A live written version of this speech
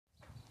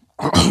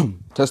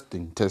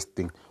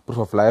Testing. Proof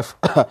of life.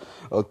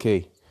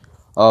 Okay.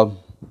 Um,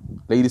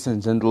 Ladies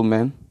and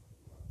gentlemen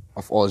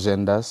of all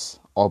genders,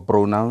 all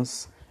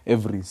pronouns,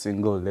 every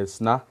single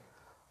listener,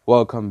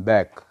 welcome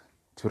back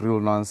to Real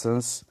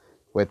Nonsense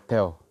with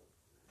Theo.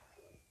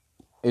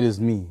 It is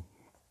me,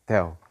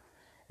 Theo,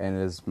 and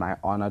it is my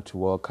honor to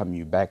welcome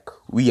you back.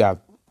 We are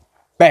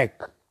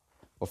back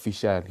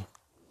officially.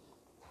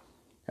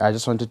 I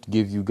just wanted to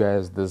give you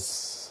guys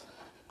this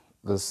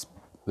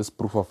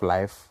proof of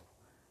life.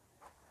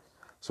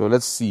 So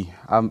let's see.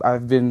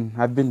 I've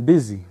been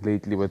busy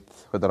lately with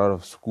a lot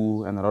of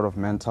school and a lot of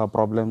mental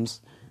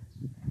problems.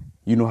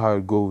 You know how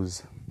it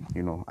goes.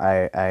 You know,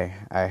 I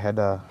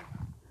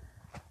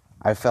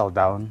fell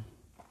down,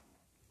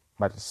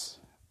 but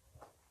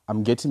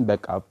I'm getting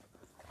back up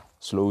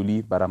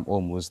slowly, but I'm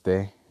almost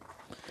there.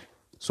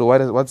 So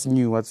what's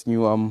new? What's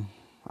new?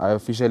 I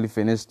officially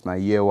finished my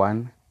year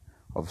 1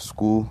 of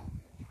school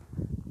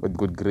with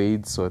good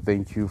grades. So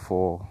thank you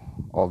for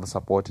all the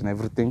support and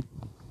everything.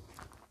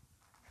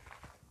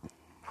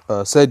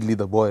 Sadly,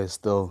 the boy is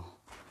still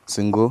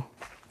single.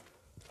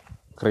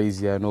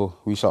 Crazy, I know.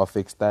 We shall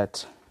fix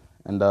that.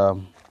 And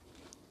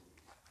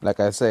like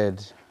I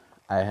said,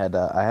 I had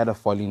a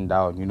falling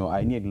down. You know,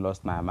 I nearly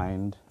lost my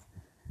mind.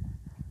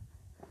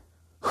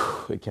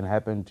 It can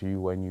happen to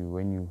you when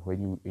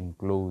you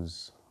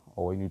enclose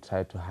or when you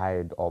try to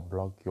hide or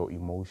block your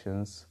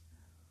emotions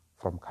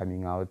from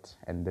coming out,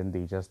 and then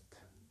they just,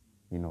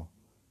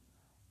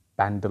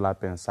 bundle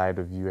up inside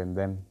of you, and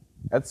then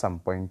at some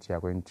point you're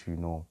going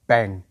to,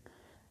 bang.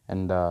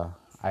 And I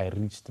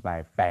reached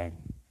my bang.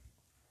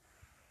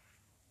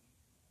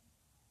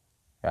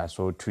 Yeah,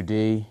 so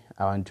today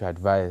I want to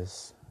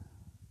advise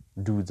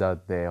dudes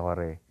out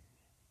there,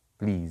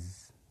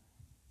 please,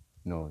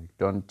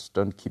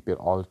 don't keep it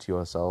all to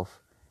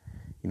yourself.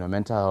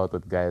 Mental health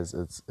with guys,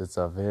 it's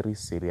a very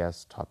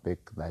serious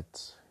topic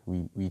that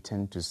we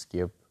tend to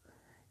skip.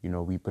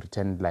 We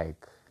pretend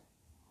like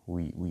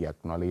we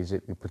acknowledge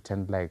it. We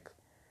pretend like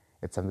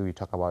it's something we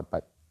talk about,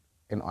 but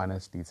in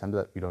honesty, it's something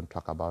that we don't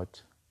talk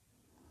about.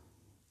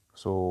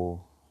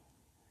 So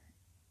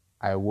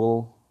I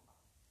will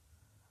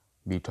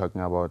be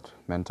talking about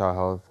mental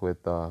health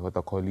with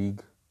a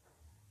colleague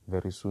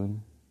very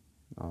soon.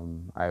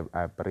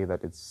 I pray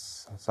that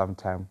it's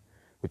sometime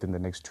within the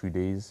next 2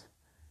 days.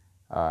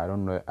 I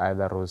don't know,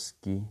 either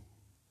Roski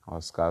or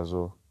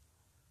Skazo,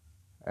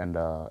 and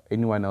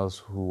anyone else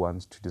who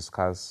wants to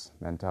discuss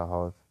mental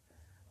health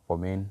for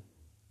men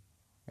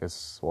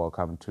is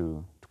welcome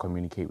to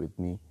communicate with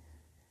me.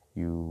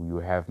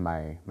 You have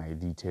my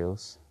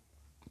details.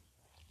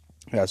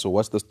 Yeah, so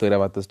what's the story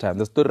about this time?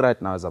 The story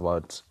right now is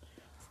about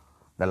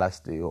the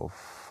last day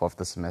of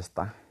the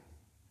semester.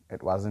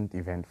 It wasn't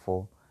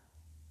eventful,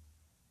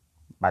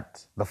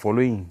 but the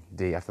following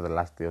day after the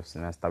last day of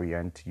semester, we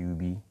went to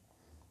UB.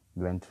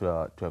 We went to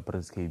a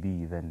Prince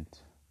KB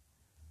event.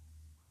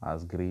 It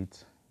was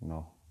great,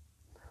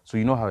 So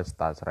you know how it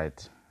starts,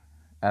 right?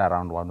 At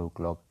around 1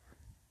 o'clock,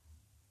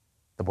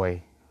 the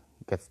boy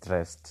gets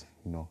dressed,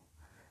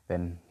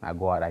 Then I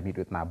go out, I meet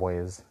with my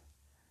boys.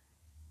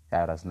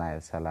 Yeah, it was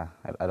nice, hella.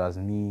 It was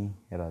me,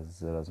 it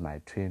was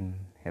my twin,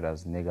 it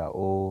was Nega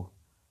O.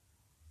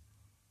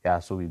 Yeah,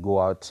 so we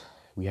go out,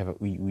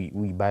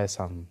 we buy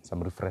some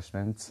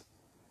refreshments.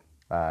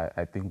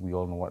 I think we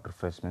all know what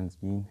refreshments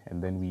mean,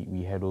 and then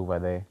we head over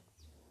there.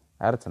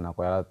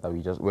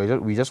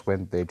 We just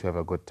went there to have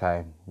a good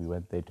time.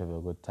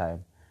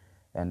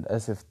 And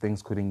as if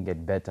things couldn't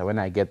get better, when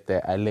I get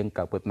there, I link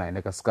up with my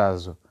nigga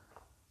Skazo.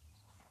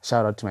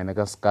 Shout out to my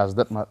nigga Skazo.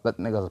 That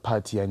nigga's a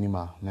party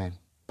animal, man.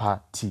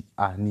 Party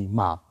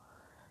animal.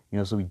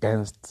 So we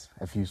danced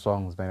a few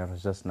songs, man. It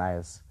was just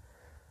nice.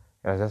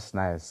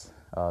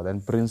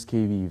 Then Prince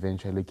KV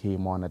eventually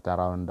came on at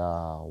around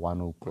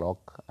 1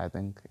 o'clock, I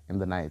think, in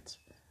the night.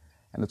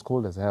 And it's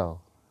cold as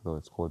hell, So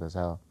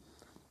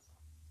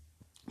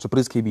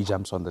Prince KB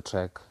jumps on the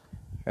track,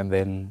 and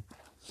then,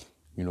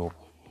 me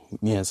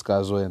and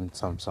Skazo and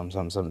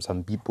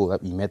some people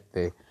that we met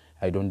there,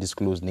 I don't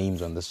disclose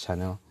names on this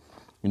channel,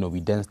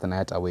 we danced the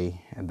night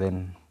away. And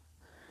then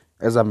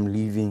as I'm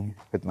leaving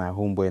with my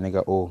homeboy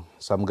nigga,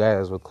 some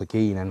guys with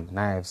cocaine and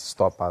knives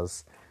stop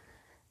us.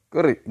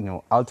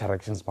 Our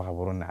directions are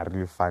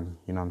really funny,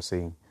 you know what I'm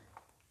saying?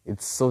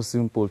 It's so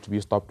simple to be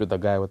stopped with a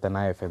guy with a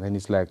knife, and then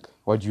he's like,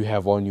 what do you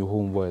have on you,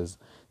 homeboys?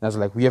 And I was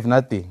like, we have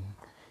nothing.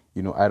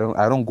 I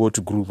don't go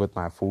to groove with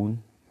my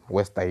phone,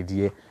 worst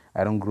idea.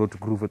 I don't go to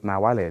groove with my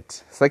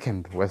wallet,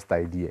 second worst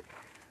idea.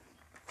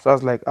 So I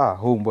was like,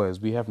 homeboys,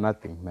 we have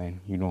nothing,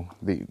 man.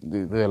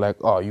 They're like,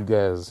 you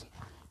guys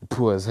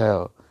poor as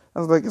hell. I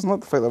was like, it's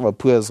not the fact that we're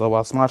poor as hell,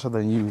 we're smarter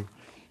than you.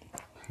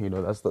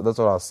 That's what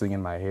I was saying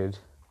in my head.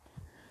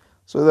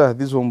 So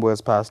these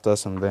homeboys passed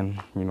us, and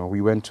then, we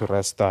went to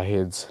rest our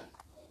heads.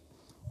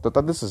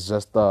 But this is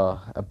just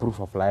a proof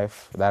of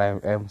life that I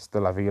am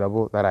still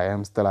available, that I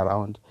am still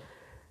around.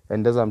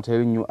 And as I'm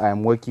telling you, I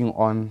am working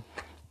on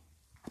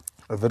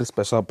a very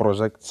special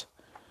project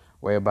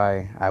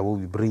whereby I will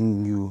be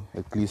bringing you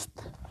at least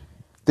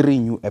 3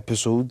 new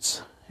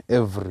episodes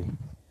every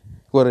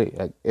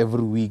like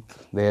every week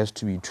there has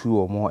to be 2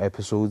 or more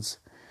episodes,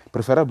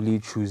 preferably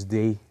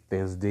Tuesday,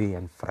 Thursday,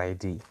 and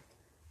Friday.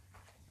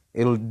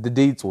 The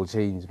dates will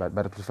change, but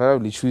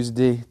preferably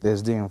Tuesday,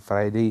 Thursday, and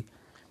Friday.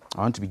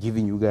 I want to be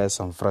giving you guys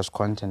some fresh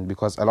content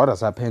because a lot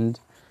has happened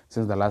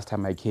since the last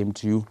time I came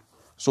to you.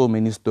 So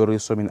many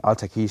stories, so many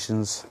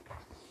altercations,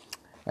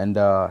 and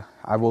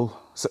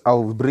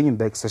I'll be bringing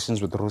back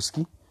sessions with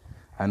Roski.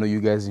 I know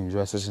you guys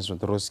enjoy sessions with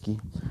Roski.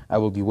 I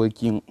will be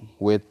working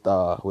with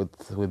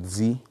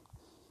Z.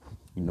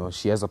 You know,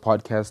 she has a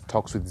podcast,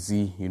 Talks with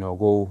Z. You know,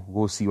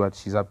 go see what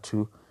she's up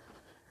to.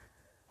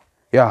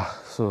 Yeah,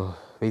 so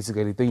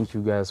basically, thank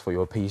you guys for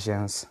your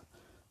patience.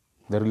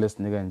 The realest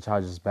nigga in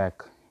charge is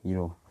back. You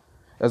know,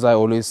 as I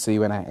always say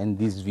when I end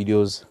these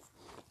videos,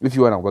 if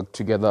you want to work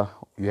together,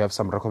 you have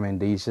some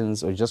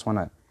recommendations, or you just want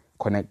to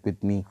connect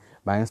with me,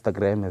 my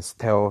Instagram is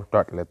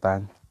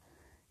theo.letan.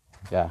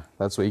 Yeah,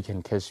 that's where you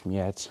can catch me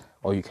at.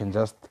 Or you can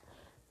just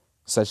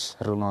search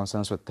Real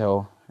Nonsense with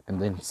Theo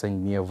and then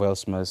send me a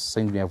voice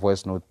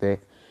note there,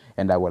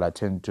 and I will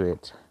attend to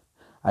it.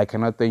 I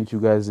cannot thank you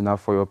guys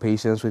enough for your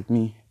patience with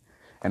me,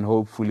 and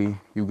hopefully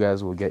you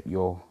guys will get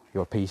your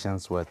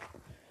patience worth.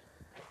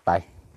 Bye.